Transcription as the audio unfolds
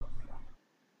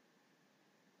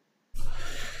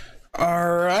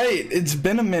All right, it's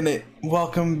been a minute.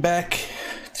 Welcome back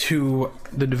to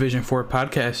the Division 4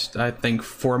 podcast. I think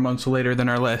 4 months later than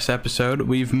our last episode.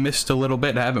 We've missed a little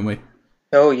bit, haven't we?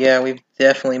 Oh yeah, we've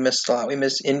definitely missed a lot. We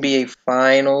missed NBA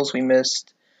Finals. We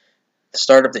missed the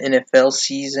start of the NFL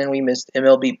season. We missed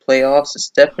MLB playoffs.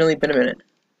 It's definitely been a minute.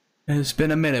 It's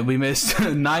been a minute. We missed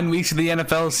 9 weeks of the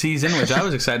NFL season, which I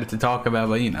was excited to talk about,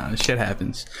 but shit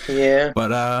happens. Yeah.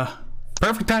 But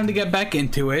perfect time to get back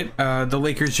into it. The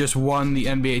Lakers just won the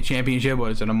NBA championship.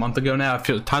 What is it, a month ago now? I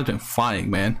feel time's been flying,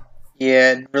 man.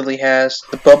 Yeah, it really has.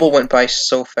 The bubble went by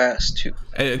so fast too.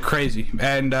 Crazy.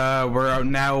 And we're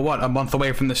now, a month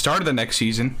away from the start of the next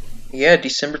season. Yeah,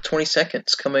 December 22nd.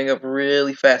 It's coming up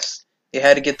really fast. They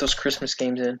had to get those Christmas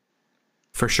games in.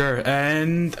 For sure.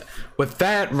 And with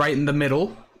that, right in the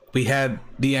middle, we had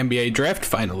the NBA draft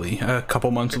finally, a couple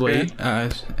months late.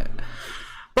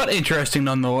 But interesting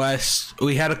nonetheless.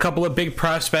 We had a couple of big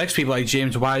prospects, people like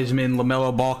James Wiseman,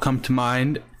 LaMelo Ball come to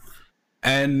mind.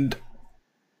 And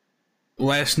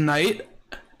last night,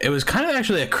 it was kind of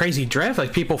actually a crazy draft.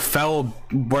 Like, people fell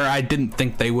where I didn't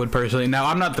think they would personally. Now,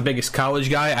 I'm not the biggest college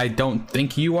guy. I don't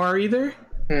think you are either.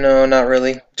 No, not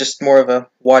really. Just more of a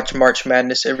watch March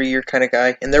Madness every year kind of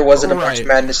guy. And there wasn't a March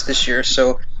Madness this year,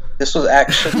 so this was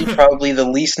actually probably the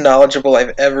least knowledgeable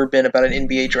I've ever been about an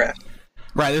NBA draft.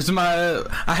 Right, this is I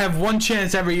have one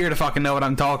chance every year to fucking know what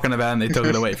I'm talking about, and they took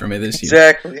it away from me this year.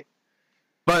 Exactly.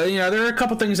 But, there are a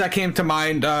couple things that came to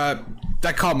mind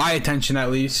that caught my attention,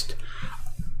 at least.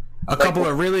 A couple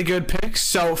of really good picks.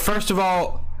 So, first of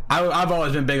all, I've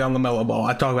always been big on LaMelo Ball.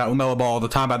 I talk about LaMelo Ball all the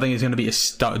time. I think he's going to be a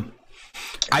stud.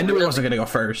 I knew he wasn't going to go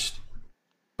first.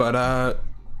 But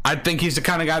I think he's the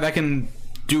kind of guy that can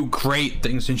do great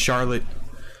things in Charlotte.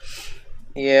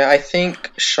 Yeah, I think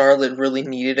Charlotte really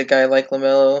needed a guy like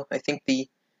LaMelo. I think they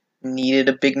needed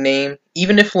a big name.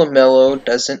 Even if LaMelo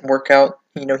doesn't work out,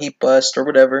 he busts or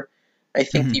whatever, I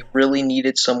think they really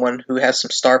needed someone who has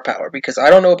some star power. Because I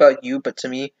don't know about you, but to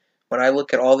me, when I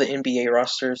look at all the NBA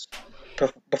rosters,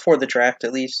 before the draft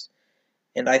at least,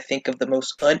 and I think of the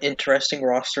most uninteresting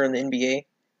roster in the NBA,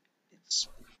 it's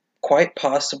quite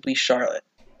possibly Charlotte.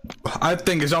 I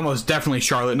think it's almost definitely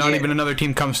Charlotte. Not even another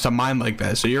team comes to mind like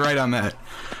that. So you're right on that.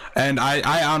 And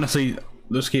I honestly,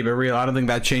 let's keep it real, I don't think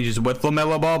that changes with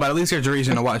LaMelo Ball, but at least there's a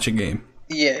reason to watch a game.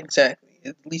 Yeah, exactly.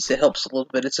 At least it helps a little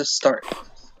bit. It's a start.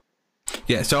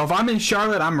 Yeah, so if I'm in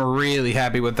Charlotte, I'm really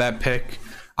happy with that pick.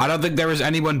 I don't think there was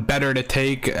anyone better to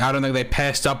take. I don't think they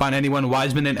passed up on anyone.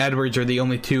 Wiseman and Edwards are the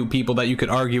only two people that you could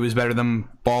argue is better than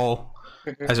Ball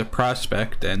as a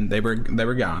prospect, and they were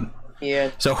gone.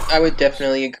 Yeah, so I would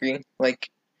definitely agree.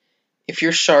 Like, if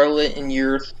you're Charlotte and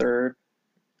you're third,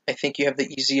 I think you have the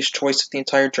easiest choice of the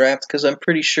entire draft, because I'm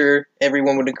pretty sure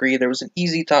everyone would agree there was an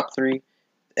easy top three,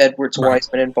 Edwards,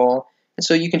 Wiseman, and Ball. And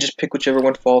so you can just pick whichever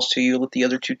one falls to you, let the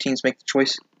other two teams make the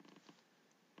choice.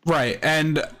 Right,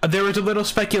 and there was a little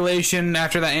speculation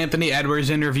after that Anthony Edwards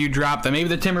interview dropped that maybe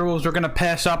the Timberwolves were going to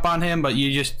pass up on him, but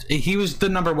he was the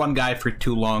number one guy for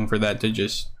too long for that to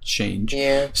just change.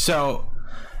 Yeah. So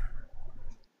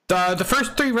the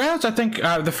first three rounds, I think,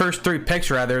 the first three picks,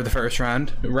 rather, the first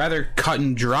round, rather cut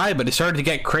and dry, but it started to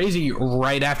get crazy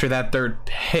right after that third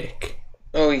pick.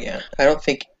 Oh, yeah. I don't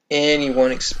think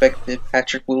anyone expected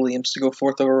Patrick Williams to go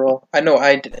fourth overall. I know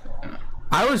I didn't.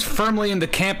 I was firmly in the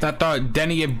camp that thought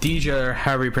Denny Avdija, or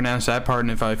however you pronounce that, pardon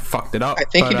if I fucked it up. I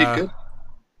think he did good.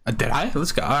 Did I?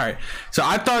 Let's go. All right. So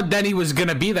I thought Denny was going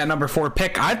to be that number 4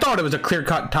 pick. I thought it was a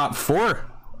clear-cut top 4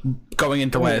 going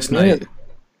into last night.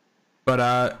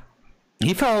 But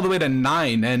he fell all the way to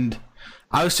 9, and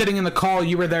I was sitting in the call.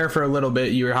 You were there for a little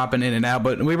bit. You were hopping in and out,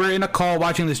 but we were in a call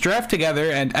watching this draft together,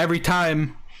 and every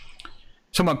time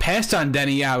someone passed on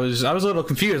Denny, I was a little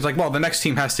confused. Like, well, the next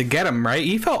team has to get him, right?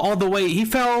 He fell all the way. He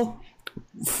fell,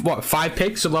 5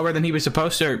 picks lower than he was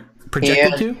supposed to, or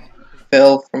projected to?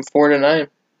 Fell from 4 to 9.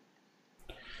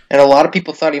 And a lot of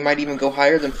people thought he might even go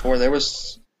higher than 4. There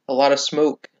was a lot of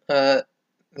smoke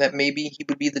that maybe he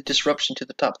would be the disruption to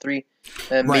the top 3.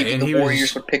 And maybe the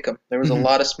Warriors would pick him. There was a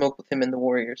lot of smoke with him and the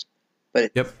Warriors.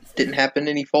 But it didn't happen,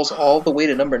 and he falls all the way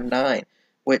to number 9.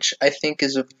 Which I think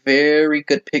is a very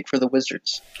good pick for the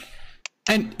Wizards.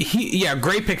 And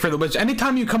great pick for the Wizards.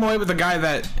 Anytime you come away with a guy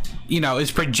that,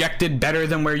 is projected better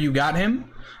than where you got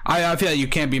him, I feel like you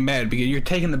can't be mad because you're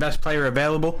taking the best player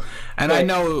available. And I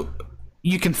know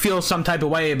you can feel some type of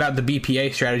way about the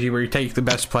BPA strategy where you take the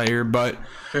best player, but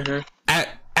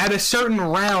at a certain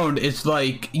round, it's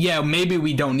like, yeah, maybe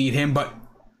we don't need him, but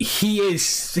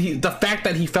the fact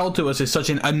that he fell to us is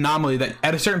such an anomaly that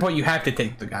at a certain point you have to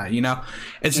take the guy,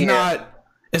 It's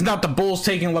not the Bulls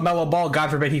taking LaMelo Ball,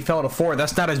 God forbid he fell to 4.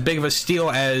 That's not as big of a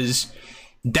steal as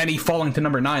Denny falling to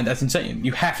number 9, that's insane.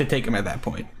 You have to take him at that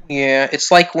point. Yeah,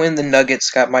 it's like when the Nuggets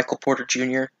got Michael Porter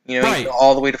Jr., Right.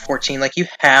 all the way to 14. Like, you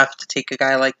have to take a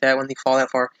guy like that when they fall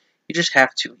that far. You just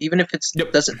have to. Even if it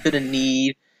doesn't fit a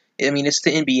need. I mean, it's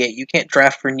the NBA. You can't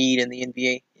draft for need in the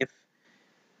NBA. If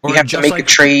you have to make a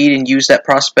trade and use that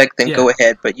prospect, then go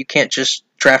ahead. But you can't just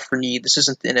draft for need. This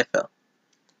isn't the NFL.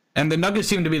 And the Nuggets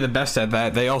seem to be the best at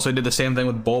that. They also did the same thing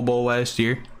with Bol last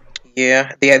year.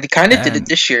 Yeah, they kind of did it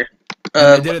this year.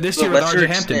 They did it this year with R.J.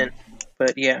 Hampton.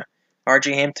 But yeah,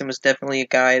 R.J. Hampton was definitely a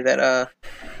guy that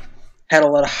had a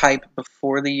lot of hype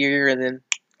before the year and then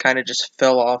kind of just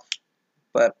fell off.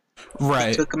 But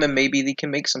they took him, and maybe they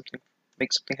can make something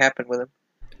happen with him.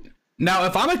 Now,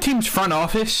 if I'm a team's front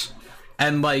office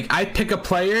and like I pick a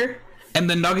player and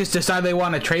the Nuggets decide they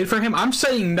want to trade for him, I'm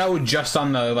saying no just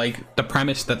on the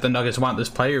premise that the Nuggets want this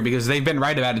player, because they've been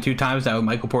right about it 2 times now with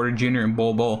Michael Porter Jr. and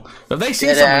Bol. But if they see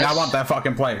something, I want that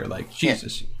fucking player. Like,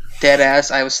 Jesus. Yeah. Dead ass.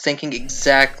 I was thinking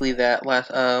exactly that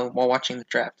while watching the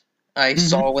draft. I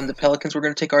saw when the Pelicans were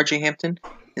going to take R.J. Hampton,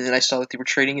 and then I saw that they were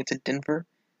trading it to Denver.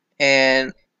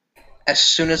 And as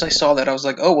soon as I saw that, I was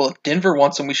like, oh, well, if Denver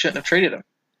wants him, we shouldn't have traded him.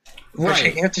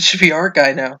 R.J. Hampton should be our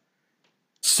guy now.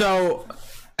 So,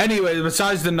 anyway,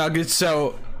 besides the Nuggets,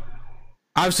 so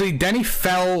obviously Denny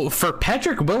fell for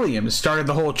Patrick Williams, started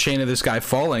the whole chain of this guy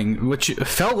falling, which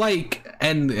felt like,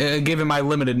 and given my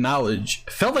limited knowledge,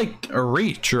 felt like a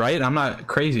reach, right? I'm not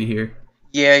crazy here.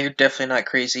 Yeah, you're definitely not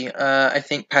crazy. I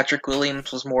think Patrick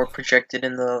Williams was more projected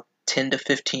in the 10 to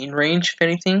 15 range, if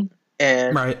anything,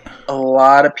 and a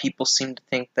lot of people seem to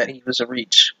think that he was a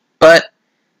reach. But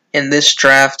in this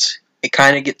draft, it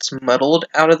kind of gets muddled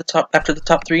after the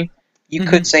top 3. You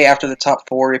could say after the top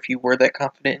 4 if you were that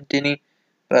confident in Denny,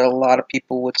 but a lot of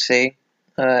people would say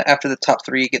after the top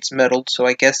 3 it gets muddled. So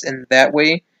I guess in that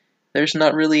way, there's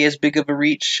not really as big of a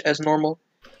reach as normal.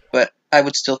 But I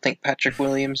would still think Patrick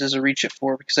Williams is a reach at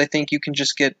 4, because I think you can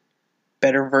just get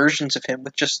better versions of him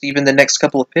with just even the next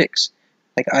couple of picks,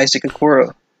 like Isaac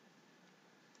Okoro.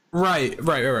 Right.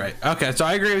 Okay, so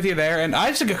I agree with you there. And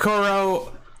Isaac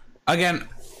Okoro, again,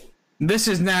 this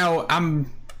is now, I'm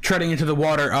treading into the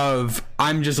water of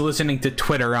I'm just listening to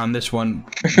Twitter on this one.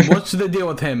 What's the deal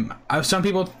with him? Some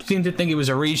people seem to think it was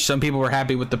a reach. Some people were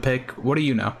happy with the pick. What do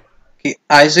you know? Okay,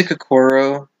 Isaac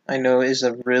Okoro, I know, is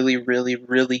a really, really,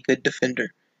 really good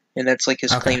defender, and that's like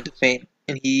his claim to fame.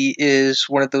 And he is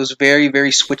one of those very,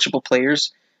 very switchable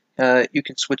players. You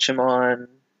can switch him on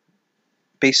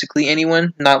basically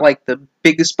anyone, not like the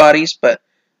biggest bodies, but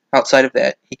outside of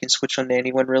that, he can switch on to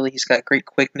anyone, really. He's got great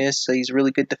quickness, so he's a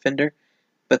really good defender.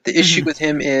 But the issue with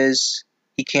him is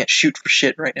he can't shoot for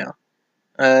shit right now.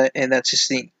 And that's his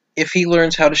thing. If he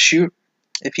learns how to shoot,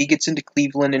 if he gets into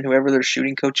Cleveland and whoever their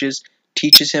shooting coach is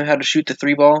teaches him how to shoot the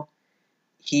 3-ball,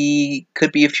 he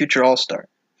could be a future all-star.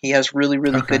 He has really,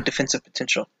 really good defensive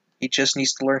potential. He just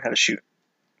needs to learn how to shoot.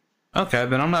 Okay,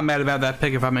 then I'm not mad about that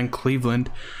pick if I'm in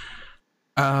Cleveland.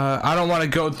 I don't want to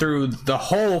go through the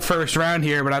whole first round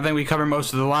here, but I think we covered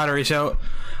most of the lottery. So,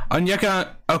 Onyeka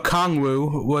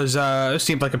Okongwu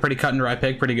seemed like a pretty cut and dry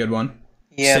pick, pretty good one.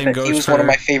 Yeah, he was one of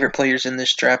my favorite players in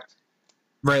this draft.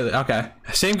 Really? Okay.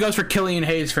 Same goes for Killian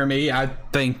Hayes for me. I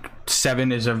think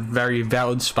 7 is a very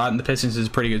valid spot, and the Pistons is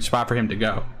a pretty good spot for him to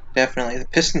go. Definitely. The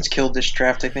Pistons killed this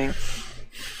draft, I think.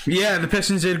 Yeah, the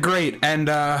Pistons did great, and,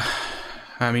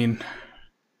 I mean,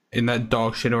 in that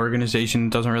dog shit organization,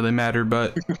 it doesn't really matter,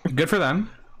 but good for them.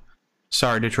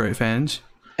 Sorry, Detroit fans.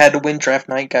 Had to win draft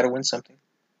night, gotta win something.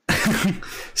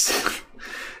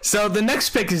 So the next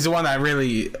pick is the one that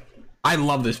I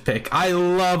love this pick. I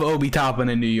love Obi Toppin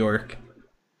in New York.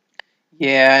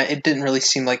 Yeah, it didn't really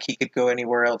seem like he could go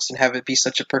anywhere else and have it be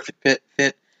such a perfect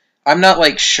fit. I'm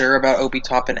not sure about Obi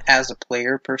Toppin as a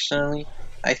player personally.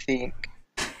 I think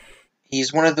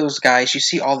he's one of those guys you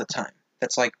see all the time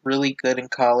that's really good in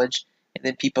college, and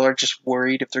then people are just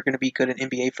worried if they're going to be good in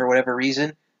NBA for whatever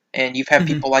reason. And you've had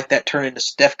people like that turn into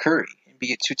Steph Curry and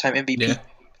be a 2-time MVP. Yeah.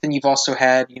 Then you've also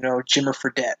had, Jimmer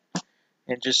Fredette,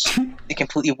 and just they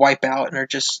completely wipe out and are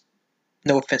just,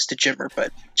 no offense to Jimmer,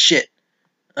 but shit.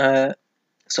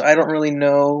 So I don't really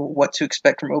know what to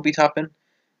expect from Obi Toppin.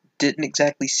 Didn't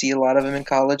exactly see a lot of him in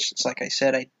college. It's like I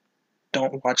said, I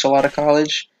don't watch a lot of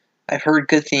college. I've heard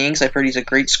good things. I've heard he's a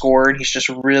great scorer, and he's just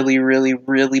really, really,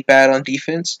 really bad on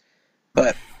defense.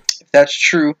 But if that's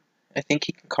true, I think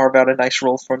he can carve out a nice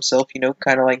role for himself,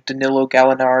 kind of like Danilo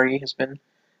Gallinari has been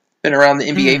around the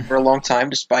NBA for a long time,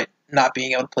 despite not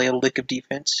being able to play a lick of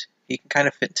defense. He can kind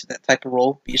of fit into that type of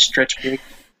role, be a stretch big.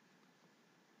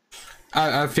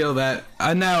 I feel that.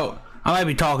 Now, I might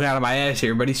be talking out of my ass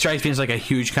here, but he strikes me as a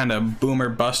huge kind of boomer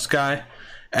bust guy.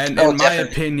 And in my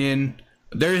opinion,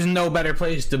 there's no better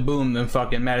place to boom than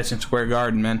fucking Madison Square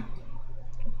Garden, man.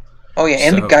 Oh yeah,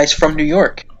 and the guy's from New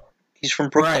York. He's from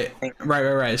Brooklyn.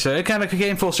 Right. So it kind of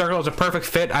came full circle. It's a perfect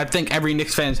fit. I think every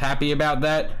Knicks fan's happy about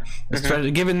that.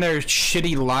 Especially given their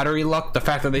shitty lottery luck, the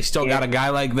fact that they still got a guy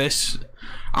like this.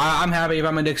 I'm happy if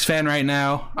I'm a Knicks fan right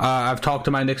now. I've talked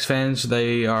to my Knicks fans.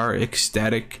 They are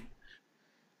ecstatic.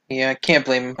 Yeah, I can't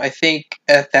blame him. I think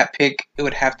at that pick, it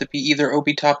would have to be either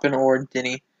Obi Toppin or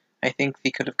Denny. I think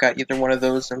they could have got either one of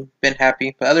those and been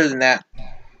happy. But other than that,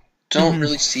 don't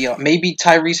really see... Maybe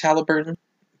Tyrese Halliburton,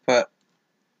 but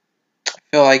I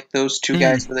feel like those two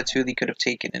guys were the two they could have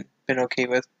taken and been okay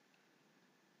with.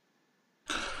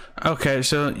 Okay,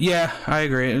 so yeah, I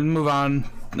agree. And move on.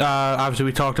 Obviously,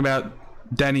 we talked about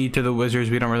Denny to the Wizards.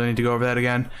 We don't really need to go over that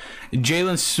again.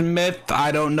 Jalen Smith,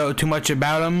 I don't know too much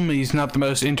about him. He's not the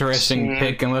most interesting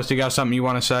pick unless you got something you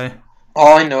want to say.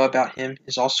 All I know about him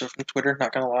is also from Twitter,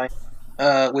 not going to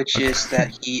lie, which is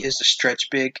that he is a stretch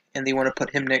big, and they want to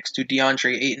put him next to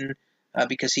DeAndre Ayton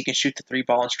because he can shoot the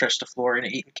 3-ball and stretch the floor, and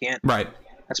Ayton can't. Right.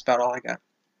 That's about all I got.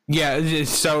 Yeah,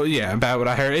 so, about what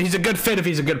I heard. He's a good fit if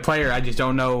he's a good player. I just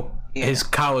don't know his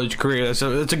college career.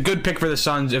 So it's a good pick for the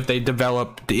Suns if he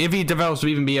develops to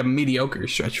even be a mediocre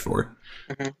stretch four.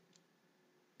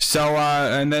 So,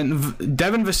 and then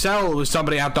Devin Vassell was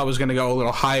somebody I thought was going to go a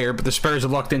little higher, but the Spurs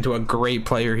have lucked into a great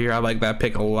player here. I like that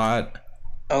pick a lot.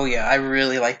 Oh, yeah, I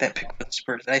really like that pick for the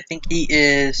Spurs. I think he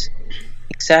is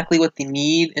exactly what they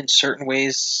need in certain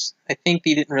ways. I think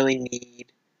they didn't really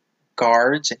need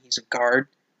guards, and he's a guard.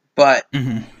 But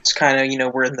it's kind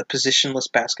of, we're in the positionless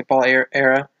basketball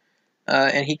era,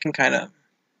 and he can kind of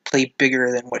play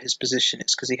bigger than what his position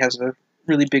is because he has a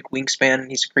really big wingspan and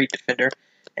he's a great defender.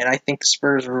 And I think the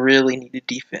Spurs really needed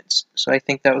defense. So I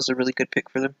think that was a really good pick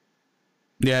for them.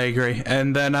 Yeah, I agree.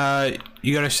 And then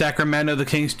you go to Sacramento. The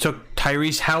Kings took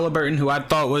Tyrese Halliburton, who I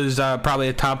thought was probably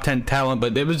a top 10 talent.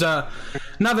 But it was not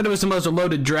that it was the most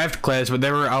loaded draft class, but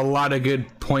there were a lot of good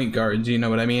point guards. You know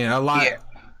what I mean? A lot. Yeah.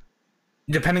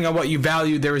 Depending on what you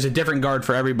value, there was a different guard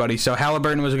for everybody. So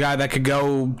Halliburton was a guy that could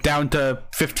go down to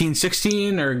 15,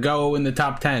 16 or go in the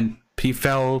top 10. He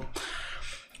fell...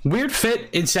 Weird fit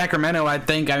in Sacramento, I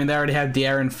think. I mean, they already have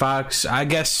De'Aaron Fox. I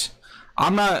guess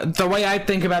I'm not... The way I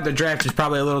think about the draft is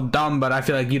probably a little dumb, but I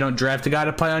feel like you don't draft a guy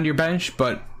to play on your bench,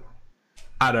 but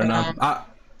I don't know.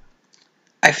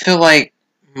 I feel like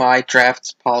my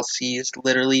draft policy is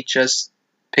literally just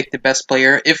pick the best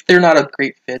player. If they're not a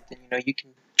great fit, then, you can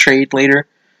trade later.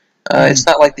 It's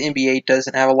not like the NBA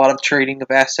doesn't have a lot of trading of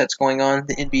assets going on.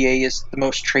 The NBA is the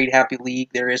most trade-happy league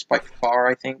there is by far,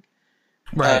 I think.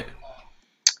 Right.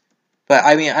 But,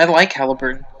 I mean, I like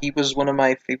Halliburton. He was one of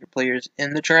my favorite players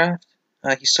in the draft.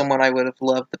 He's someone I would have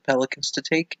loved the Pelicans to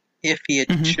take if he had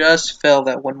just fell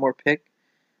that one more pick.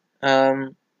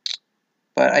 But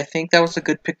I think that was a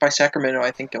good pick by Sacramento.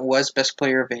 I think it was best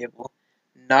player available.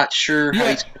 Not sure how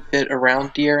he's going to fit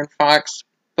around De'Aaron Fox,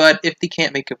 but if they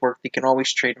can't make it work, they can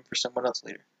always trade him for someone else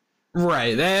later.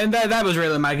 Right, and that was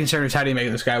really my concern is how do you make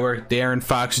this guy work? De'Aaron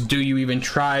Fox, do you even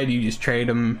try? Do you just trade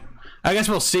him? I guess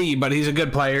we'll see, but he's a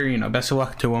good player. Best of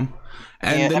luck to him.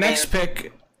 And next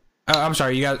pick... I'm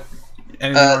sorry, you got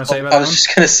anything you want to say about that? I was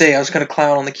just going to say, I was going to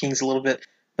clown on the Kings a little bit.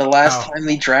 The last time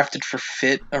they drafted for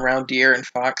fit around De'Aaron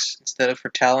Fox instead of for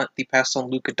talent, they passed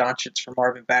on Luka Doncic for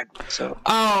Marvin Bagley. So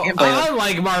I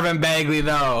like Marvin Bagley,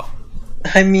 though.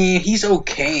 I mean, he's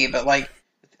okay, but,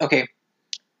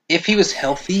 if he was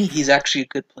healthy, he's actually a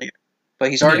good player. But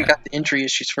he's already got the injury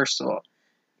issues, first of all.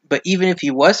 But even if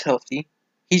he was healthy,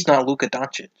 he's not Luka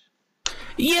Doncic.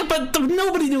 Yeah, but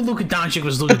nobody knew Luka Doncic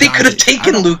was Luka Doncic. But they could have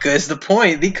taken Luka, is the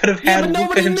point. They could have had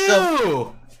Luka himself.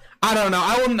 Knew. I don't know.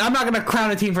 I'm not going to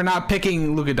clown a team for not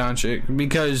picking Luka Doncic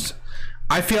because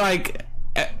I feel like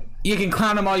you can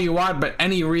clown him all you want, but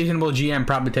any reasonable GM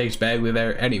probably takes Bagley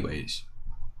there anyways.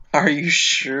 Are you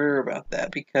sure about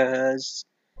that? Because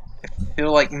I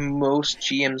feel like most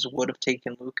GMs would have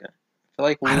taken Luka.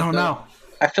 I don't know.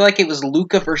 I feel like it was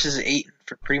Luka versus Ayton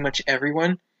for pretty much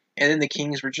everyone, and then the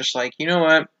Kings were just like, you know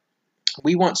what?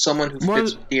 We want someone who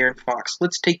fits with De'Aaron Fox.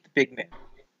 Let's take the big man.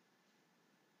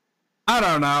 I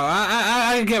don't know.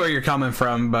 I get where you're coming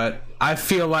from, but I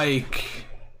feel like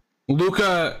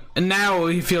Luka, now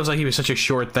he feels like he was such a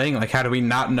short thing. Like, how do we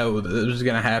not know that this was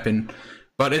going to happen?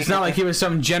 But it's not like he was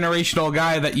some generational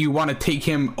guy that you want to take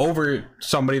him over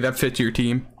somebody that fits your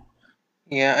team.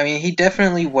 Yeah, I mean, he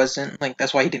definitely wasn't.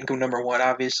 That's why he didn't go number one,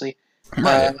 obviously.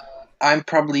 Right. I'm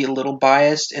probably a little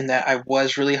biased in that I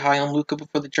was really high on Luka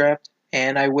before the draft,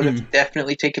 and I would have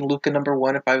definitely taken Luka number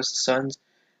one if I was the Suns.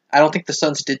 I don't think the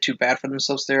Suns did too bad for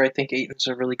themselves there. I think Ayton's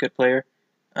a really good player.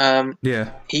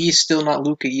 Yeah. He's still not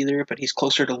Luka either, but he's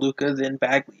closer to Luka than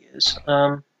Bagley is.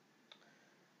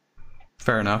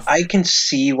 Fair enough. I can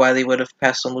see why they would have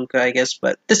passed on Luka, I guess,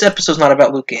 but this episode's not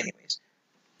about Luka anyways.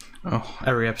 Oh,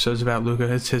 every episode's about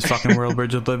Luka. It's his fucking world. We're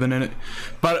just living in it.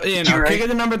 But, pick at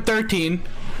the number 13.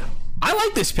 I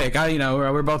like this pick.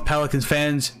 We're both Pelicans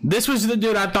fans. This was the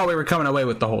dude I thought we were coming away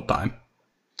with the whole time.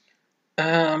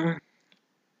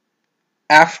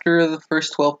 After the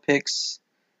first 12 picks,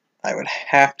 I would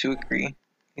have to agree.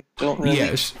 I don't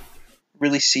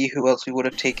really see who else we would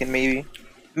have taken, maybe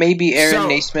Aaron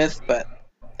Naismith, but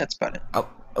that's about it.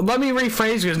 Let me rephrase,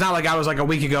 because it's not like I was like a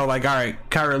week ago like, all right,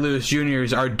 Kyra Lewis Jr.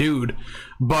 is our dude,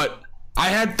 but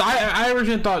I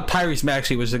originally thought Tyrese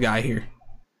Maxey was the guy here,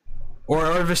 or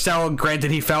Vassell.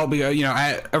 Granted, he fell because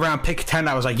around pick 10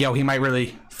 I was like, yo, he might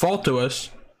really fall to us,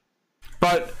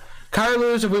 but Kyra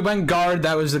Lewis, if we went guard,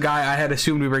 that was the guy I had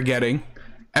assumed we were getting.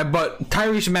 But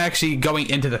Tyrese Maxey going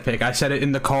into the pick, I said it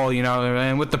in the call,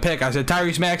 and with the pick, I said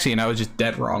Tyrese Maxey, and I was just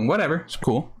dead wrong. Whatever, it's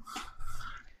cool.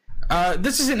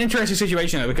 This is an interesting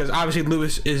situation, though, because obviously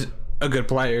Lewis is a good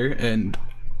player,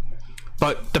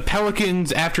 but the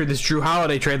Pelicans, after this Jrue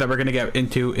Holiday trade that we're going to get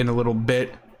into in a little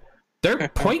bit, their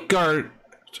point guard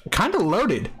kind of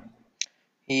loaded.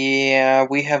 Yeah,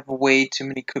 we have way too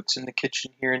many cooks in the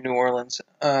kitchen here in New Orleans.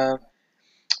 But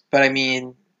I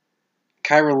mean,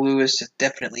 Kyra Lewis is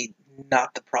definitely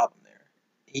not the problem there.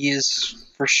 He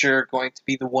is for sure going to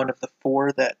be one of the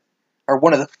five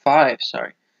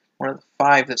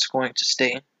that's going to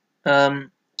stay.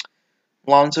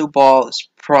 Lonzo Ball is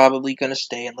probably going to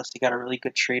stay unless they got a really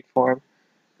good trade for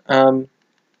him.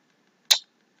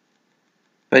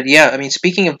 But yeah, I mean,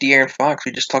 speaking of De'Aaron Fox,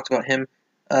 we just talked about him.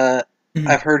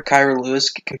 I've heard Kyra Lewis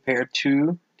get compared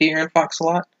to De'Aaron Fox a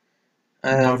lot.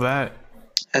 Love that.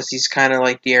 As he's kind of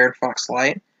like De'Aaron Fox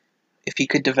light. If he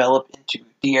could develop into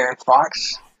De'Aaron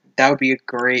Fox, that would be a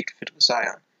great fit with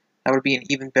Zion. That would be an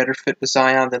even better fit with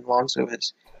Zion than Lonzo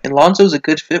is. And Lonzo's a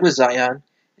good fit with Zion.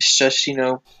 It's just,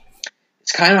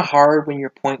 it's kind of hard when your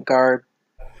point guard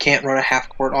can't run a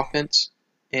half-court offense.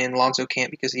 And Lonzo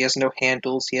can't because he has no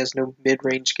handles. He has no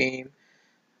mid-range game.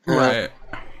 Right.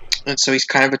 And so he's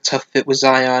kind of a tough fit with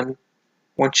Zion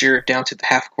once you're down to the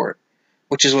half-court,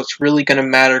 which is what's really going to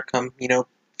matter come,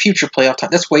 future playoff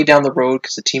time. That's way down the road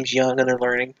because the team's young and they're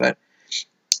learning, but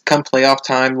come playoff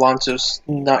time, Lonzo's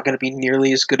not going to be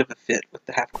nearly as good of a fit with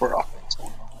the half-court offense.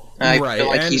 I feel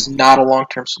like he's not a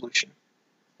long-term solution.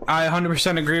 I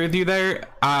 100% agree with you there.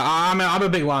 I'm a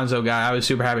big Lonzo guy. I was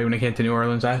super happy when he came to New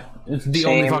Orleans. It's the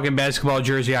only fucking basketball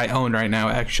jersey I own right now,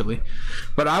 actually.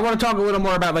 But I want to talk a little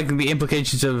more about the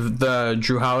implications of the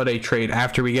Jrue Holiday trade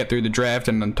after we get through the draft,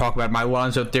 and then talk about my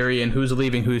Lonzo theory and who's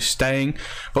leaving, who's staying.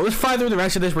 But let's fly through the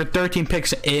rest of this. We're 13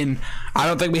 picks in. I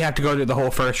don't think we have to go through the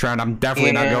whole first round. I'm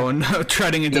definitely not going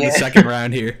treading into the second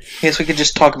round here. Yes, we could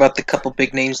just talk about the couple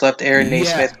big names left: Aaron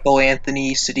Naismith, Cole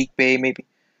Anthony, Sadiq Bey, maybe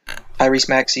Tyrese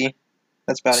Maxey.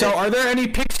 That's about it. So, are there any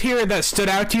picks here that stood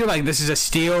out to you? Like, this is a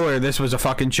steal, or this was a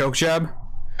fucking choke job?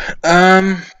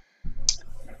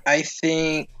 I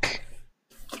think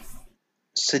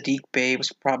Sadiq Bey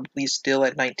was probably still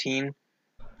at 19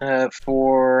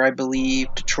 for, I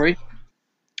believe, Detroit,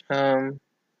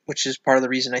 which is part of the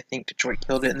reason I think Detroit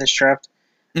killed it in this draft.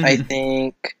 Mm-hmm. I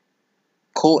think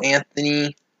Cole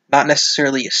Anthony, not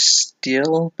necessarily a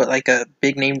steal, but like a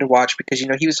big name to watch because,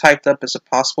 he was hyped up as a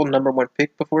possible number 1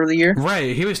 pick before the year.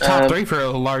 Right, he was top 3 for a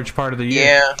large part of the year.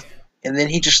 Yeah, and then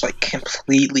he just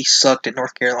completely sucked at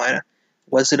North Carolina.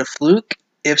 Was it a fluke?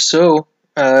 If so,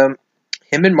 him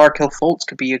and Markelle Fultz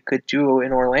could be a good duo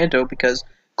in Orlando because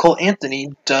Cole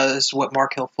Anthony does what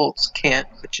Markelle Fultz can't,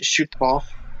 which is shoot the ball.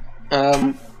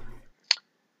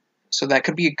 So that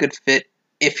could be a good fit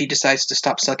if he decides to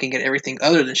stop sucking at everything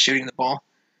other than shooting the ball.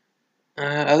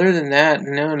 Other than that,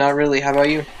 no, not really. How about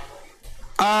you?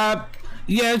 Yeah,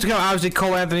 it's obviously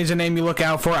Cole Anthony's a name you look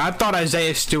out for. I thought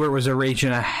Isaiah Stewart was a reach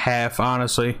and a half,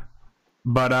 honestly.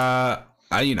 But,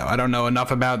 I don't know enough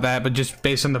about that, but just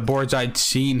based on the boards I'd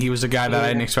seen, he was a guy that I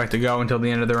didn't expect to go until the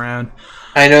end of the round.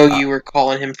 I know you were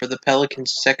calling him for the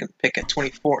Pelicans' second pick at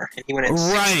 24, and he went at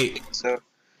 16, so...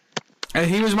 And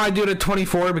he was my dude at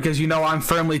 24 because, I'm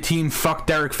firmly team fuck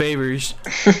Derek Favors,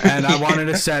 and I wanted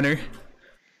a center.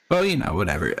 Well,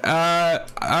 whatever.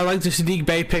 I like the Sadiq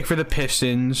Bey pick for the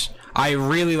Pistons. I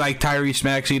really like Tyrese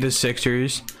Maxey to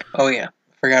Sixers. Oh, yeah.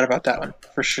 Forgot about that one,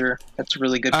 for sure. That's a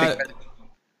really good pick.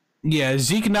 Yeah,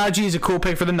 Zeke Naji is a cool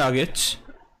pick for the Nuggets.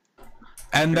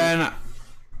 And then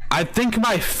I think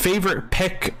my favorite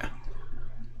pick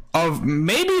of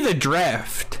maybe the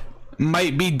draft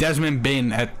might be Desmond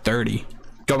Bane at 30.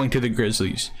 going to the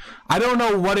Grizzlies. I don't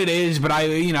know what it is, but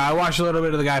I watched a little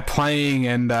bit of the guy playing,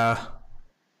 and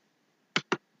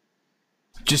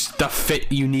just the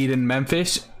fit you need in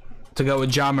Memphis to go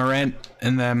with Ja Morant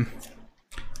and them.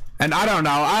 And I don't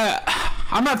know.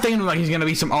 I'm not thinking like he's gonna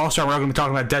be some all-star. We're gonna be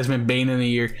talking about Desmond Bane in a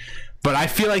year, but I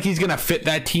feel like he's gonna fit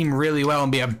that team really well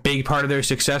and be a big part of their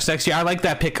success next year. I like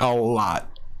that pick a lot.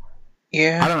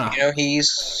 Yeah, I don't know. You know,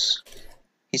 he's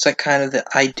like kind of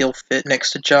the ideal fit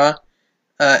next to Ja.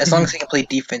 As long as he can play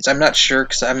defense. I'm not sure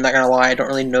because I'm not gonna lie, I don't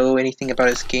really know anything about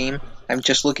his game. I'm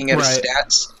just looking at his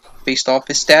stats. Based off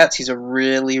his stats, he's a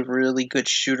really, really good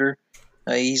shooter.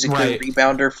 He's a good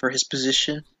rebounder for his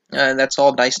position. And that's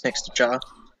all nice next to Ja.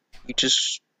 You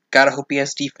just gotta hope he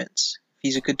has defense. If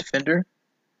he's a good defender,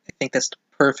 I think that's the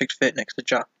perfect fit next to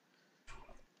Ja.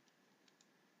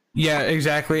 Yeah,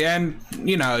 exactly. And,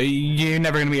 you know, you're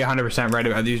never going to be 100% right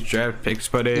about these draft picks,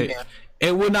 but it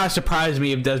would not surprise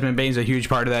me if Desmond Bane's a huge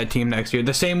part of that team next year.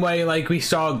 The same way, like, we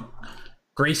saw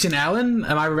Grayson Allen.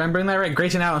 Am I remembering that right?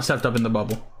 Grayson Allen stepped up in the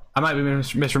bubble. I might be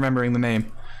misremembering the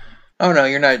name. Oh, no,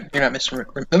 you're not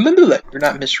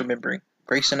misremembering.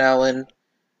 Grayson Allen.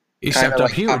 He stepped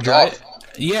up huge, right?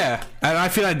 Yeah, and I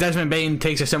feel like Desmond Bane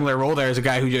takes a similar role there as a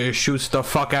guy who just shoots the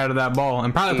fuck out of that ball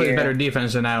and probably plays better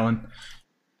defense than Allen.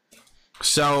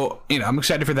 So, you know, I'm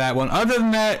excited for that one. Other than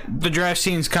that, the draft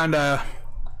scene's kind of...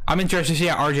 I'm interested to see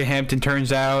how RJ Hampton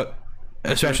turns out,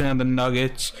 especially on the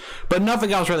Nuggets. But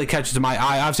nothing else really catches my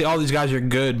eye. Obviously, all these guys are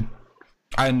good,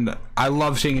 and I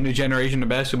love seeing a new generation of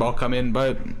basketball come in,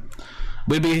 but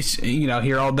we'd be, you know,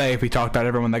 here all day if we talked about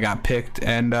everyone that got picked.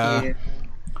 And I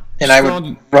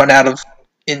would run out of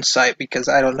insight because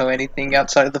I don't know anything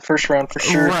outside of the first round for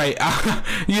sure. Right.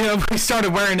 You know, we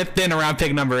started wearing it thin around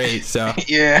pick number 8, so...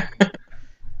 Yeah.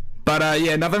 But,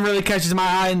 yeah, nothing really catches my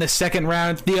eye in the second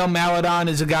round. Theo Maledon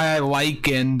is a guy I like,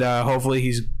 and hopefully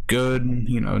he's good.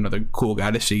 You know, another cool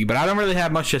guy to see. But I don't really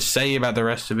have much to say about the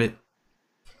rest of it.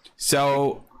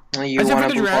 So, you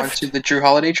want to move on to the Drew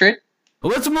Holiday trade?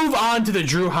 Let's move on to the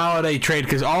Drew Holiday trade,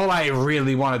 because all I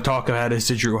really want to talk about is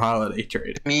the Drew Holiday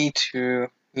trade. Me too.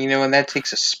 You know, and that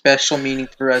takes a special meaning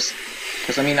for us.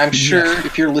 Because, I mean, I'm sure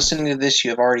if you're listening to this,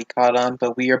 you have already caught on,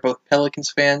 but we are both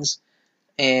Pelicans fans.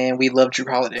 And we love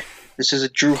Drew Holiday. This is a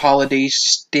Drew Holiday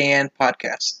stan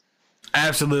podcast.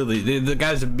 Absolutely, the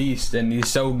guy's a beast, and he's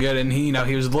so good. And he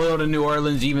was loyal to New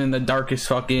Orleans even in the darkest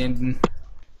fucking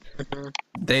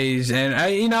days.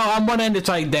 And on one end it's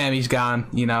like, damn, he's gone.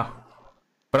 You know,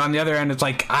 but on the other end it's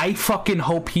like, I fucking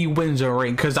hope he wins a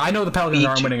ring, because I know the Pelicans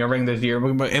aren't winning a ring this year,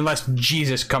 unless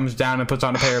Jesus comes down and puts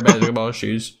on a pair of basketball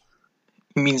shoes.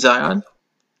 You mean Zion?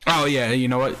 Oh yeah, you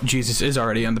know what? Jesus is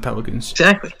already on the Pelicans.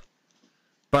 Exactly.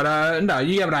 But, no,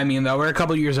 you get what I mean, though. We're a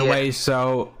couple years away,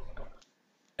 so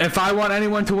if I want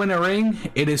anyone to win a ring,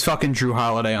 it is fucking Drew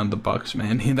Holiday on the Bucks,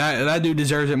 man. That dude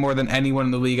deserves it more than anyone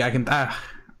in the league. As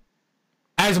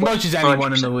much as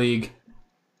anyone 100%. In the league.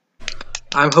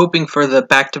 I'm hoping for the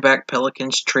back-to-back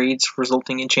Pelicans trades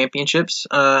resulting in championships.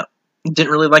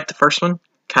 Didn't really like the first one.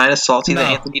 Kind of salty that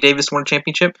Anthony Davis won a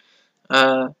championship.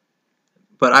 But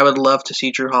I would love to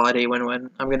see Drew Holiday win one.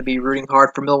 I'm going to be rooting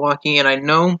hard for Milwaukee, and I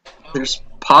know there's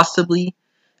possibly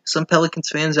some Pelicans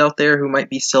fans out there who might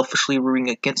be selfishly rooting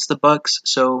against the Bucks.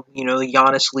 So, you know,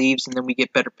 Giannis leaves, and then we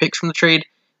get better picks from the trade.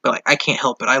 But like, I can't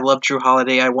help it. I love Drew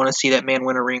Holiday. I want to see that man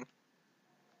win a ring.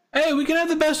 Hey, we can have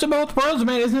the best of both worlds,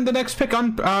 man. Isn't the next pick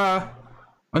on?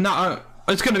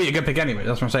 It's going to be a good pick anyway.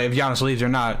 That's what I'm saying. If Giannis leaves or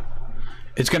not,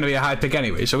 it's going to be a high pick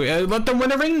anyway. So we let them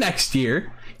win a ring next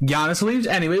year. Giannis leaves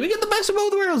anyway. We get the best of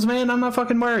both worlds, man. I'm not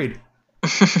fucking worried.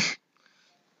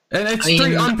 And it's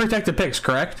 3 unprotected picks,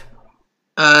 correct?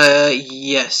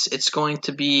 Yes. It's going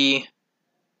to be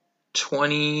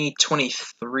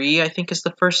 2023, I think, is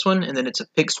the first one, and then it's a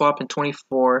pick swap in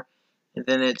 24, and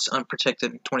then it's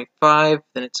unprotected in 25,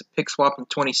 then it's a pick swap in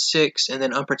 26, and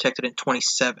then unprotected in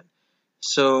 27.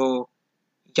 So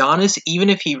Giannis, even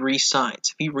if he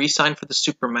re-signs, for the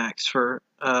Supermax for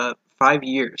 5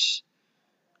 years,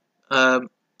 and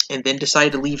then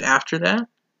decided to leave after that,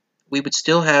 we would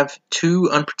still have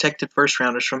 2 unprotected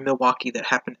first-rounders from Milwaukee that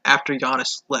happened after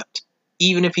Giannis left,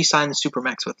 even if he signed the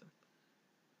Supermax with him.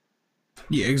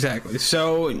 Yeah, exactly.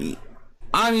 So,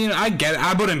 I mean, I get it.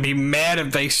 I wouldn't be mad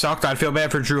if they sucked. I'd feel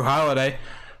bad for Drew Holiday.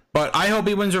 But I hope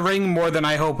he wins a ring more than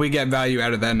I hope we get value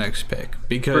out of that next pick.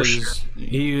 Because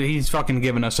he's fucking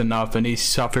given us enough, and he's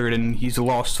suffered, and he's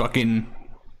lost fucking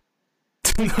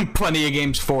plenty of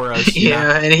games for us.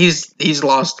 Yeah, and he's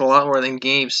lost a lot more than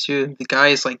games, too. The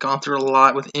guy's like gone through a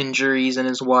lot with injuries and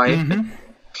his wife. Mm-hmm.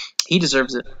 He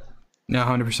deserves it. No,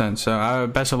 100%. So,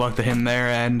 best of luck to him there,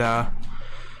 and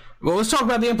Well, let's talk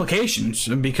about the implications,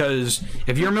 because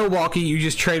if you're Milwaukee, you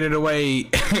just traded away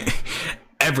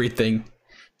everything.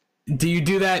 Do you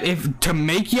do that to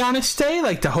make Giannis stay,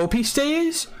 like to hope he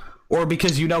stays, or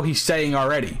because you know he's staying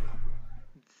already?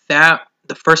 That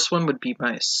the first one would be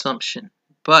my assumption,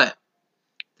 but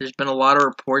there's been a lot of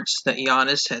reports that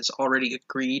Giannis has already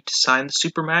agreed to sign the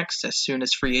Supermax as soon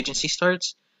as free agency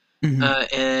starts,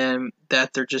 and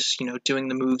that they're just doing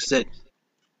the moves that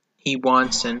he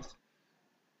wants and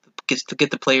gets to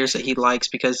get the players that he likes,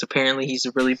 because apparently he's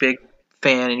a really big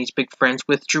fan and he's big friends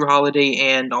with Drew Holiday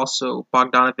and also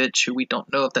Bogdanovich, who we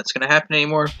don't know if that's going to happen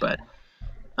anymore. But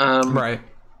right.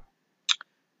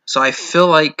 So I feel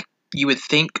like you would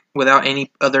think without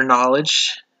any other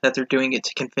knowledge that they're doing it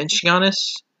to convince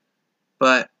Giannis,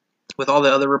 but with all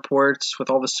the other reports, with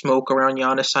all the smoke around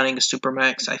Giannis signing a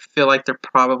Supermax, I feel like they're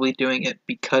probably doing it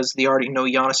because they already know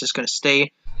Giannis is going to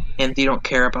stay and they don't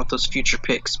care about those future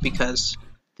picks because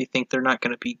they think they're not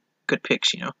going to be good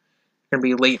picks, They're going to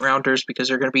be late rounders because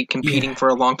they're going to be competing for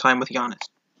a long time with Giannis.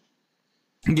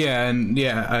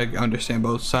 Yeah, I understand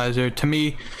both sides there. To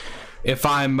me, if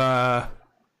I'm the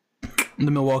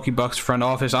Milwaukee Bucks front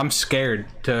office, I'm scared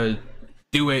to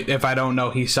do it if I don't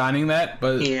know he's signing that.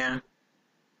 But yeah,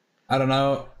 I don't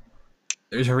know.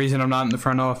 There's a reason I'm not in the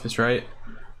front office, right?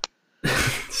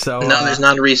 So no, there's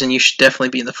not a reason you should definitely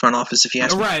be in the front office if you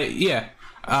ask me. Right, yeah.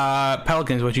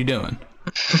 Pelicans, what you doing?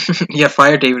 Yeah,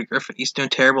 fire David Griffin. He's doing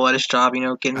terrible at his job,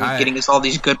 getting us all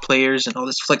these good players and all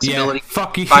this flexibility. Yeah,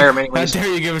 fuck you. Fire him anyways. How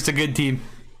dare you give us a good team?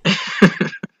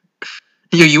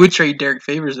 You would trade Derek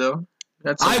Favors, though.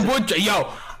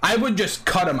 I would just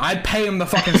cut him. I'd pay him the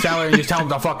fucking salary and just tell him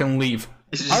to fucking leave.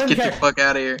 Just get the fuck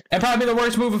out of here. It'd probably be the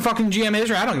worst move in fucking GM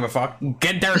history. I don't give a fuck.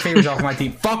 Get Derek Favors off my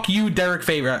team. Fuck you, Derek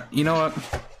Favors. You know what?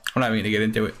 I'm not even gonna get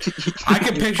into it. I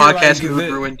can picture podcast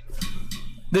ruined.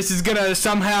 This is gonna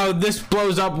somehow this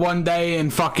blows up one day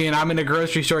and fucking I'm in a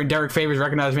grocery store and Derek Favors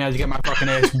recognizes me as I get my fucking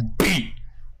ass beat.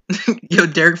 Yo,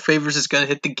 Derek Favors is gonna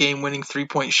hit the game-winning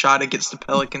 3-point shot against the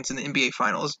Pelicans in the NBA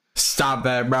Finals. Stop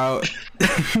that, bro.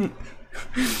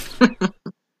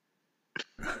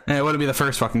 And it wouldn't be the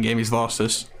first fucking game he's lost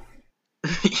this.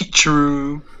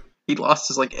 True. He lost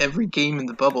his every game in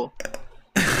the bubble.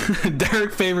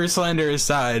 Derek Favors slander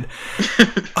aside.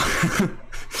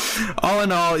 All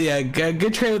in all, yeah,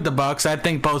 good trade with the Bucks. I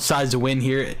think both sides win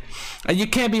here. You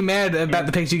can't be mad about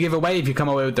the picks you give away if you come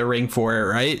away with the ring for it,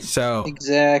 right? So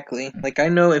exactly. I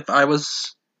know if I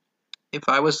was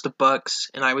the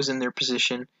Bucks and I was in their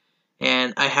position,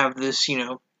 and I have this,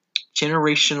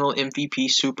 generational MVP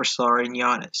superstar in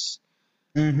Giannis,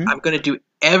 I'm gonna do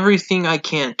everything I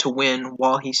can to win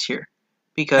while he's here,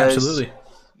 because absolutely.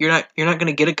 You're not going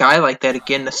to get a guy like that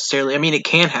again necessarily. I mean, it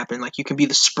can happen. You can be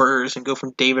the Spurs and go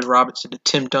from David Robinson to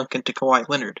Tim Duncan to Kawhi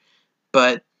Leonard,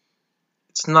 but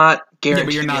it's not guaranteed. Yeah,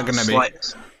 but you're not going to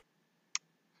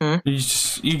be.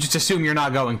 You just assume you're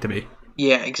not going to be.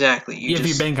 Yeah, exactly. If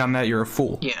you bank on that, you're a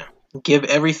fool. Yeah, give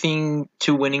everything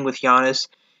to winning with Giannis.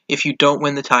 If you don't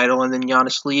win the title and then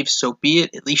Giannis leaves, so be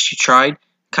it. At least you tried.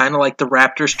 Kind of like the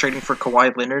Raptors trading for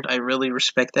Kawhi Leonard. I really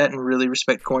respect that and really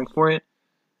respect going for it.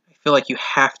 I feel like you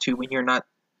have to when you're not,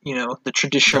 the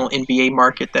traditional NBA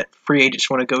market that free agents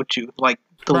want to go to, like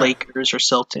the Lakers or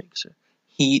Celtics or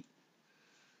Heat.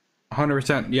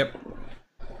 100%. Yep.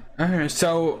 All right,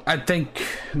 so I think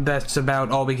that's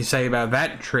about all we can say about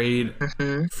that trade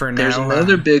for now. There's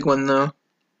another big one, though.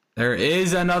 There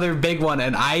is another big one,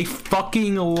 and I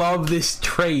fucking love this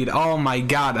trade. Oh my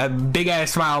god, a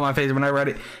big-ass smile on my face when I read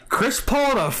it. Chris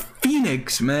Paul to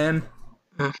Phoenix, man.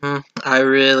 I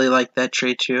really like that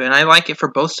trade too, and I like it for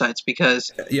both sides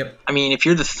because, I mean, if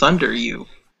you're the Thunder, you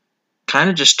kind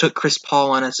of just took Chris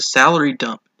Paul on as a salary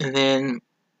dump, and then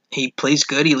he plays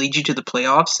good, he leads you to the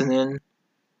playoffs, and then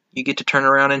you get to turn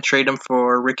around and trade him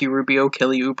for Ricky Rubio,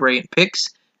 Kelly Oubre, and picks,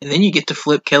 and then you get to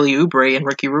flip Kelly Oubre and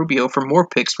Ricky Rubio for more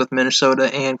picks with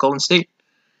Minnesota and Golden State.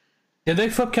 Did they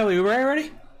flip Kelly Oubre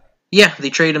already? Yeah, they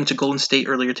traded him to Golden State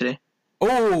earlier today.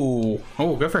 Oh,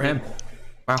 good for him.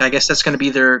 Wow. I guess that's going to be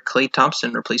their Klay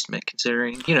Thompson replacement,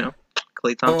 considering,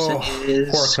 Klay Thompson is...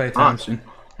 Poor Klay Thompson.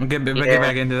 We'll get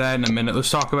back into that in a minute.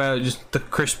 Let's talk about just the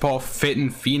Chris Paul fit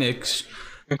in Phoenix.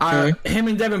 Him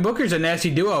and Devin Booker's a nasty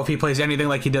duo if he plays anything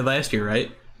like he did last year,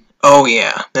 right? Oh,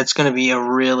 yeah. That's going to be a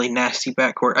really nasty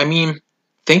backcourt. I mean,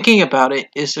 thinking about it,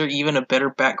 is there even a better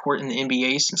backcourt in the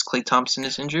NBA since Klay Thompson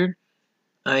is injured?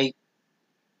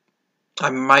 I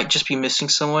might just be missing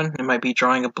someone. I might be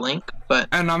drawing a blank, but...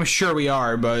 And I'm sure we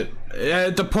are, but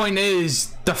the point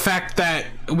is, the fact that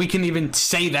we can even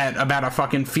say that about a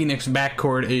fucking Phoenix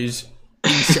backcourt is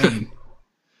insane.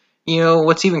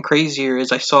 What's even crazier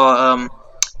is I saw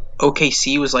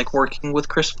OKC was like working with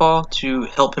Chris Paul to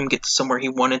help him get to somewhere he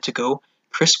wanted to go.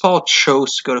 Chris Paul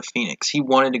chose to go to Phoenix. He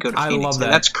wanted to go to Phoenix, love that.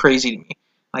 and that's crazy to me.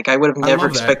 Like, I would have never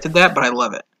expected that, but I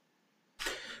love it.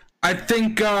 I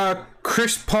think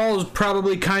Chris Paul's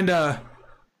probably kind of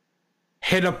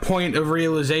hit a point of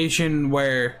realization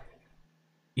where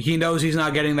he knows he's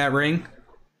not getting that ring.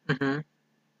 Mm-hmm.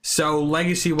 So,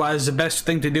 legacy-wise, the best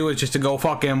thing to do is just to go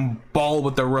fucking ball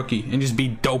with the rookie and just be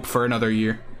dope for another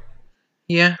year.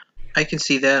 Yeah, I can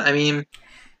see that. I mean,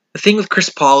 the thing with Chris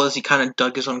Paul is he kind of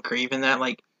dug his own grave in that.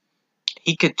 Like,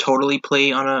 he could totally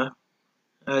play on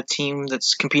a team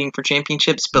that's competing for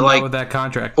championships, but not with that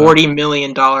contract, $40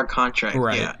 million contract.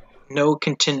 Right. Yeah, no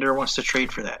contender wants to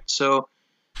trade for that. So,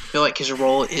 I feel like his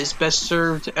role is best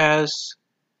served as,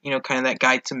 kind of that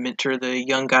guy to mentor the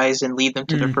young guys and lead them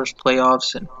to their first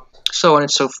playoffs and so on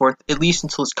and so forth, at least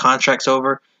until his contract's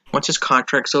over. Once his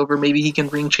contract's over, maybe he can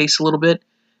ring chase a little bit.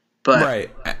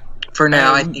 But for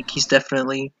now, I think he's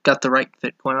definitely got the right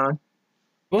fit going on.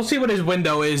 We'll see what his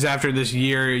window is after this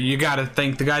year. You got to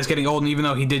think the guy's getting old, and even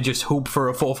though he did just hoop for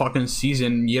a full fucking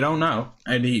season, you don't know.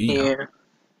 And he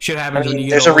should happen.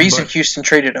 There's a reason Houston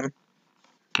traded him.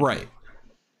 Right.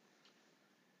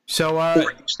 So, I'm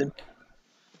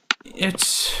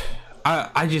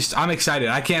excited.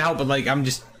 I can't help it. I'm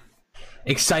just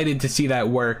excited to see that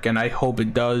work, and I hope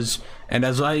it does. And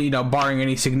as barring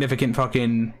any significant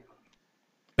fucking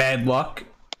bad luck,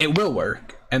 it will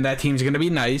work. And that team's going to be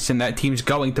nice, and that team's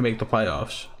going to make the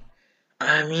playoffs.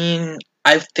 I mean,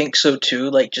 I think so too,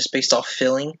 just based off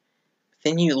feeling.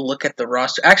 Then you look at the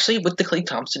roster. Actually, with the Klay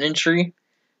Thompson injury,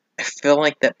 I feel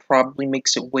like that probably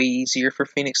makes it way easier for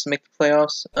Phoenix to make the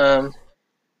playoffs.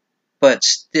 But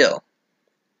still,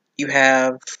 you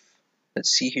have, let's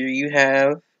see here, you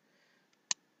have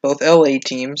both LA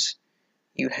teams.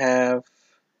 You have,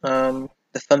 the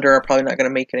Thunder are probably not going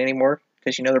to make it anymore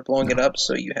because, they're blowing it up.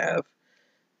 So you have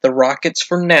the Rockets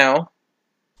for now.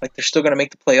 They're still going to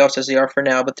make the playoffs as they are for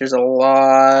now, but there's a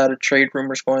lot of trade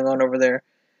rumors going on over there.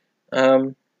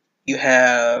 You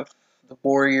have the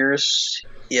Warriors,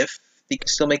 if they can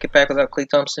still make it back without Klay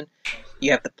Thompson.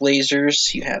 You have the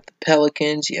Blazers, you have the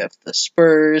Pelicans, you have the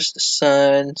Spurs, the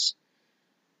Suns.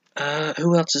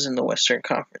 Who else is in the Western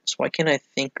Conference? Why can't I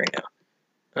think right now?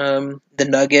 The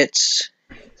Nuggets.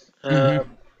 I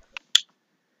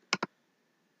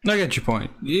get your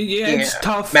point. Yeah, it's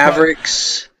tough.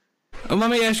 Mavericks. Let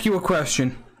me ask you a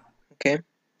question. Okay.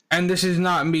 And this is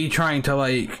not me trying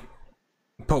to,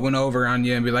 put one over on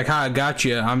you and be like, I got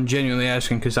you. I'm genuinely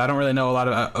asking because I don't really know a lot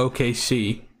about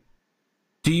OKC.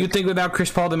 Do you think without Chris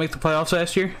Paul they make the playoffs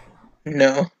last year?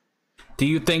 No. Do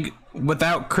you think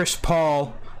without Chris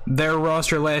Paul, their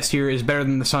roster last year is better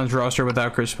than the Suns' roster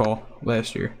without Chris Paul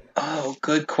last year? Oh,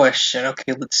 good question.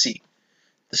 Okay, let's see.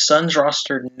 The Suns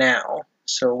roster now,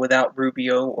 so without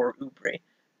Rubio or Oubre,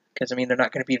 because, they're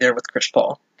not going to be there with Chris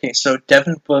Paul. Okay, so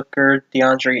Devin Booker,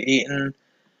 DeAndre Ayton,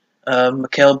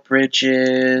 Mikal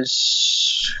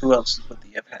Bridges, who else would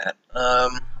they have had?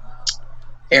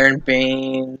 Aaron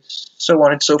Baines, so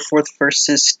on and so forth,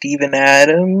 versus Steven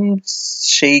Adams,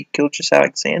 Shai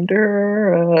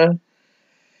Gilgeous-Alexander,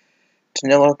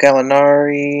 Danilo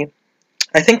Gallinari.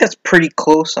 I think that's pretty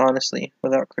close, honestly,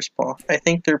 without Chris Paul. I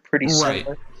think they're pretty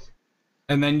similar.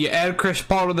 And then you add Chris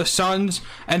Paul to the Suns,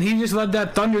 and he just led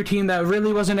that Thunder team that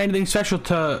really wasn't anything special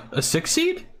to a 6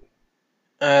 seed?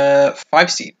 5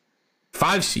 seed.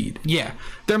 5 seed, yeah.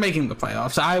 They're making the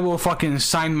playoffs. I will fucking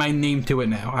sign my name to it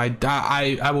now.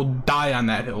 I will die on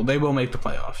that hill. They will make the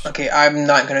playoffs. Okay, I'm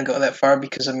not going to go that far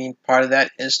because, part of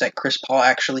that is that Chris Paul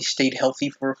actually stayed healthy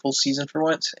for a full season for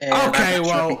once. And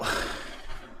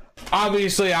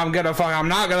obviously I'm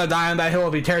not gonna die on that hill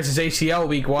if he tears his ACL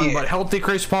week 1, but healthy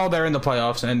Chris Paul, they're in the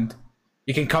playoffs, and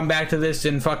you can come back to this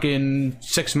in fucking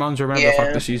 6 months or whatever the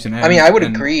fuck the season ends. I would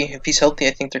agree. If he's healthy,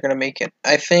 I think they're gonna make it.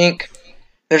 I think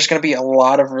there's gonna be a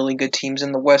lot of really good teams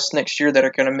in the West next year that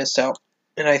are gonna miss out,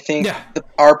 and I think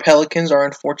our Pelicans are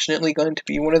unfortunately going to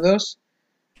be one of those.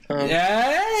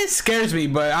 It scares me,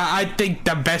 but I think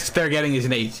the best they're getting is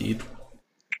an 8 seed.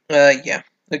 Yeah,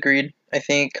 agreed. I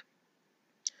think.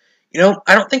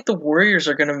 I don't think the Warriors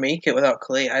are going to make it without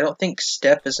Klay. I don't think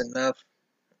Steph is enough.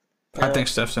 I think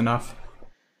Steph's enough.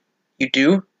 You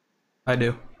do? I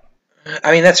do.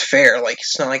 That's fair.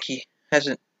 It's not like he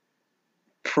hasn't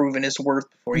proven his worth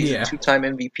before. He's a 2-time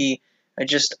MVP. I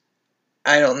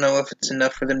don't know if it's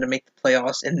enough for them to make the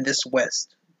playoffs in this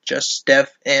West. Just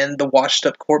Steph and the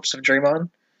washed-up corpse of Draymond.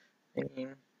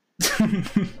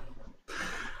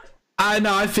 I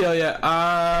know, I feel you.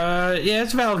 Yeah,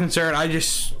 it's a valid concern.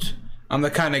 I'm the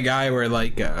kind of guy where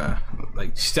like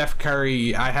Steph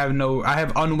Curry, I have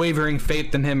unwavering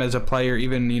faith in him as a player,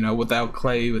 even without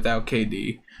Clay, without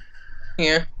KD.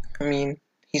 Yeah, I mean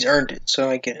he's earned it, so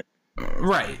I get it.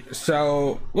 Right.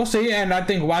 So we'll see, and I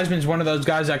think Wiseman's one of those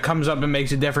guys that comes up and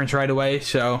makes a difference right away.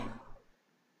 So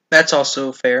that's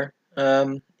also fair.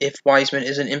 If Wiseman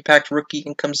is an impact rookie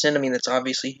and comes in, I mean that's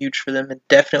obviously huge for them. It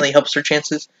definitely helps their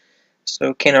chances.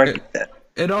 So can't argue that.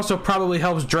 It also probably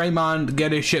helps Draymond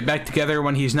get his shit back together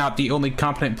when he's not the only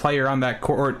competent player on that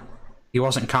court. He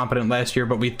wasn't competent last year,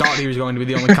 but we thought he was going to be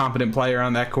the only competent player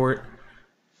on that court.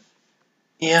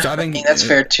 Yeah, so I mean, that's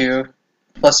fair too.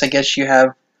 Plus, I guess you have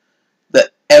the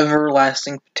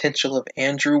everlasting potential of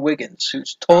Andrew Wiggins,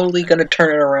 who's totally going to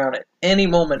turn it around at any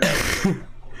moment now.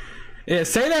 Yeah,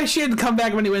 say that shit and come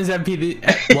back when he wins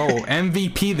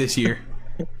MVP this year.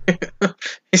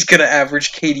 He's going to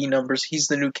average KD numbers. He's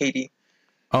the new KD.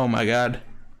 Oh my god.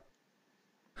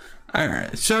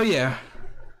 Alright, so yeah.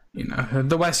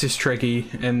 The West is tricky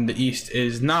and the East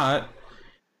is not.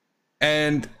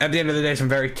 And at the end of the day, some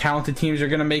very talented teams are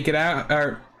going to make it out,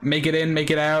 or make it in,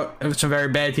 make it out. Some very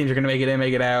bad teams are going to make it in,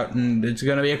 make it out. And it's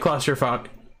going to be a clusterfuck,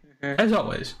 as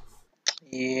always.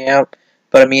 Yeah,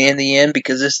 but I mean, in the end,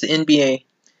 because it's the NBA,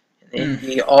 and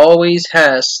the NBA always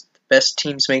has the best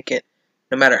teams make it.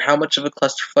 No matter how much of a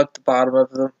clusterfuck the bottom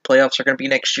of the playoffs are going to be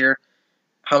next year,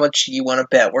 how much do you want to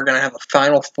bet? We're going to have a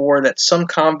Final Four that's some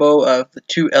combo of the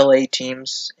two LA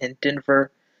teams in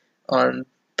Denver on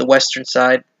the western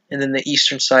side, and then the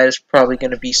eastern side is probably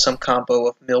going to be some combo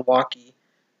of Milwaukee,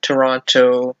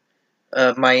 Toronto,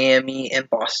 Miami, and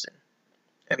Boston.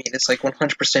 I mean, it's like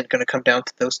 100% going to come down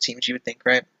to those teams, you would think,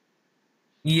 right?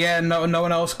 Yeah, no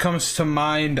one else comes to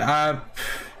mind.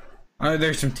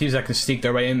 There's some teams that can sneak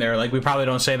their way in there. Like, we probably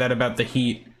don't say that about the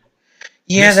Heat.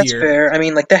 Yeah, that's fair. I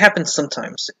mean, like, that happens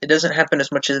sometimes. It doesn't happen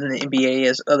as much in the NBA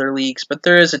as other leagues, but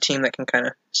there is a team that can kind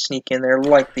of sneak in there,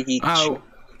 like the Heat.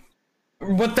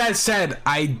 With that said,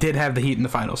 I did have the Heat in the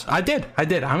finals. I did.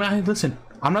 Listen,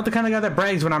 I'm not the kind of guy that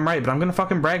brags when I'm right, but I'm going to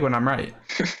fucking brag when I'm right.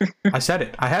 I said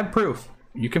it. I have proof.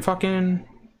 You can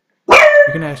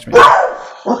ask me.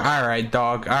 Alright,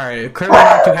 dog. Alright, clearly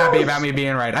not too happy about me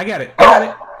being right. I get it.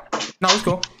 No, it's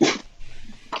cool.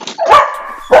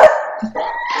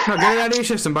 No, get it out of your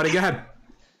system, buddy. Go ahead.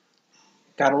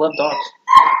 Gotta love dogs.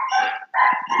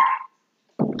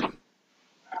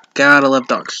 Gotta love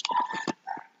dogs.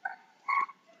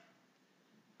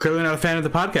 Clearly not a fan of the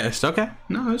podcast. Okay.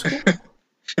 No, that's cool.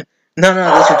 No,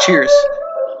 those are cheers.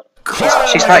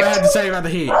 She's hyped. I had to say about the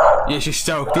Heat. Yeah, she's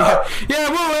stoked. Yeah,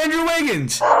 woo, Andrew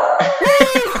Wiggins.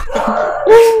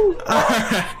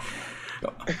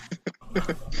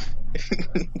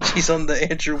 She's on the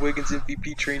Andrew Wiggins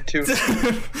MVP train too.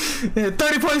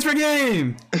 30 points per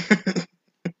game.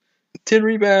 10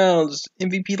 rebounds.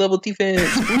 MVP level defense.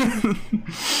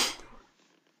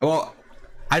 Well,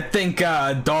 I think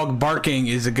dog barking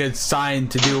is a good sign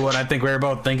to do what I think we were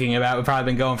both thinking about. We've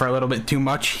probably been going for a little bit too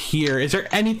much here. Is there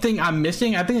anything I'm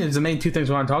missing? I think it's the main two things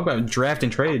we want to talk about: draft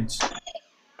and trades.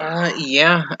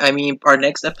 Yeah. I mean, our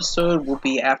next episode will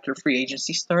be after free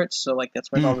agency starts, so like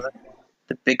that's when all the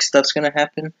big stuff's gonna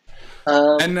happen.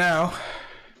 And now,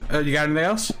 you got anything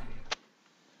else?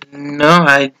 No,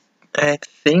 I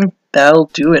think that'll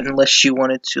do it. Unless you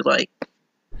wanted to like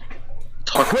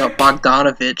talk about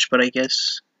Bogdanovich, but I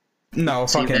guess no,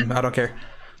 fuck him. I don't care.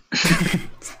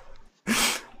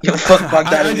 Yo, fuck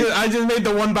Bogdanovich. I just made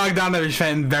the one Bogdanovich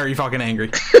fan very fucking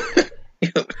angry.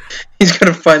 He's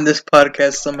gonna find this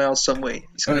podcast somehow, some way.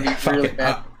 He's gonna be really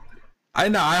mad. I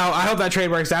know. I hope that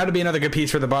trade works out. It'll be another good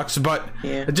piece for the Bucks. But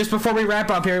just before we wrap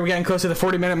up here, we're getting close to the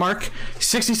 40-minute mark.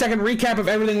 60-second recap of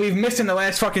everything we've missed in the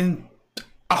last fucking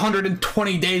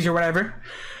 120 days or whatever.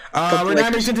 We're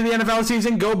 9 weeks into the NFL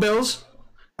season. Go Bills.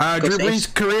 Drew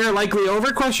Brees' career likely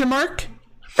over? Question mark.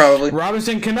 Probably.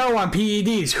 Robinson Cano on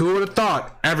PEDs. Who would have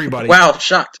thought? Everybody. Wow,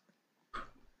 shocked.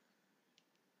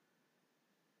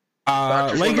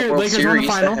 Lakers won the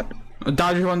final.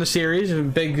 Dodgers won the series.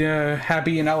 Big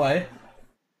happy in LA.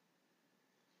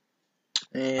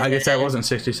 I guess that wasn't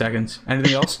 60 seconds.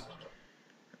 Anything else?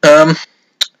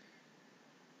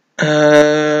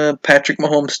 Patrick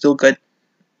Mahomes still good.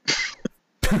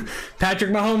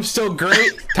 Patrick Mahomes still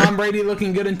great. Tom Brady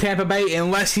looking good in Tampa Bay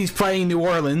unless he's playing New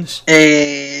Orleans.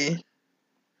 And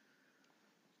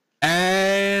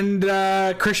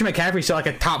Christian McCaffrey's still like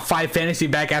a top 5 fantasy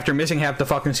back after missing half the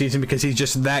fucking season because he's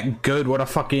just that good. What a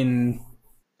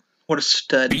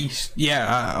stud. Beast.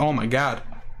 Yeah, oh my god.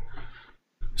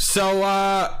 So,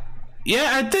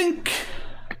 yeah, I think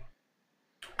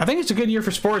it's a good year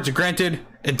for sports. Granted,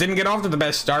 it didn't get off to the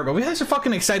best start, but we had some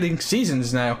fucking exciting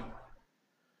seasons now.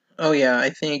 Oh yeah, I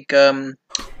think the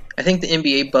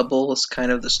NBA bubble was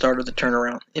kind of the start of the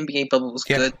turnaround. NBA bubble was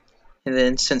Yeah. good, and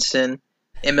then since then,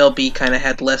 MLB kind of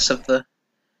had less of the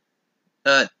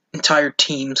entire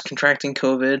teams contracting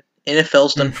COVID.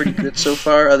 NFL's done pretty good so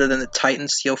far, other than the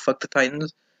Titans. Yo, fuck the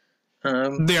Titans.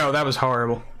 Yo, that was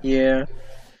horrible. Yeah.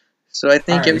 So I think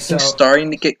Alright, everything's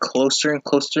starting to get closer and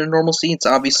closer to normalcy. It's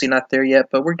obviously not there yet,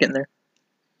 but we're getting there.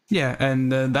 Yeah,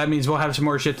 and that means we'll have some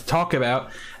more shit to talk about.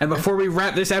 And before we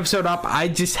wrap this episode up, I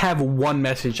just have one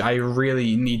message I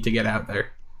really need to get out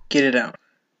there. Get it out.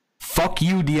 Fuck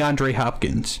you, DeAndre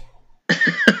Hopkins.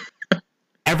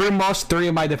 Ever lost 3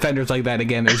 of my defenders like that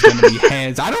again, there's gonna be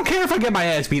hands. I don't care if I get my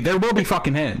ass beat. There will be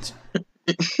fucking hands.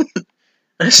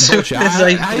 As soon as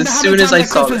I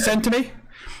saw that. Sent to me?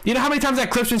 You know how many times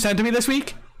that clip's been sent to me this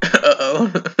week? Uh-oh.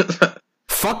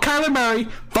 Fuck Kyler Murray.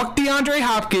 Fuck DeAndre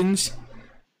Hopkins.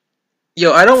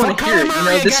 Yo, I don't want to hear it. You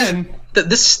know,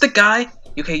 this is the guy.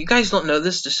 Okay, you guys don't know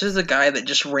this. This is the guy that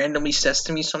just randomly says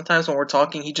to me sometimes when we're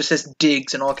talking. He just says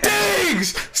 "Diggs" and all caps.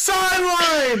 Diggs,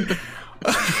 sideline.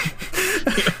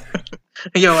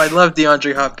 Yo, I love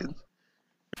DeAndre Hopkins.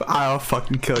 I'll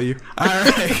fucking kill you. All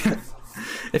right.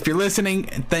 If you're listening,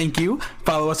 thank you.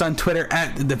 Follow us on Twitter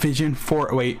at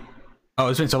Division4. Wait. Oh,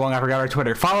 it's been so long I forgot our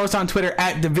Twitter. Follow us on Twitter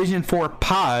at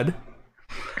Division4Pod.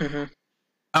 Mm-hmm.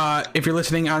 If you're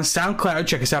listening on SoundCloud,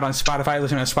 check us out on Spotify.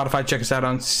 Listening on Spotify, check us out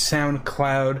on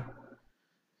SoundCloud.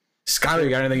 Skyler, you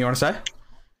got anything you want to say?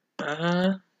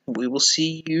 We will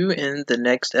see you in the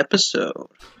next episode.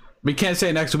 We can't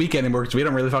say next week anymore because we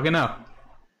don't really fucking know.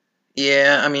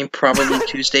 Yeah, I mean, probably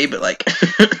Tuesday, but like...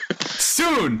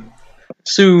 Soon!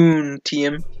 Soon,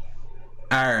 TM.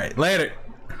 Alright, later.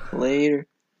 Later.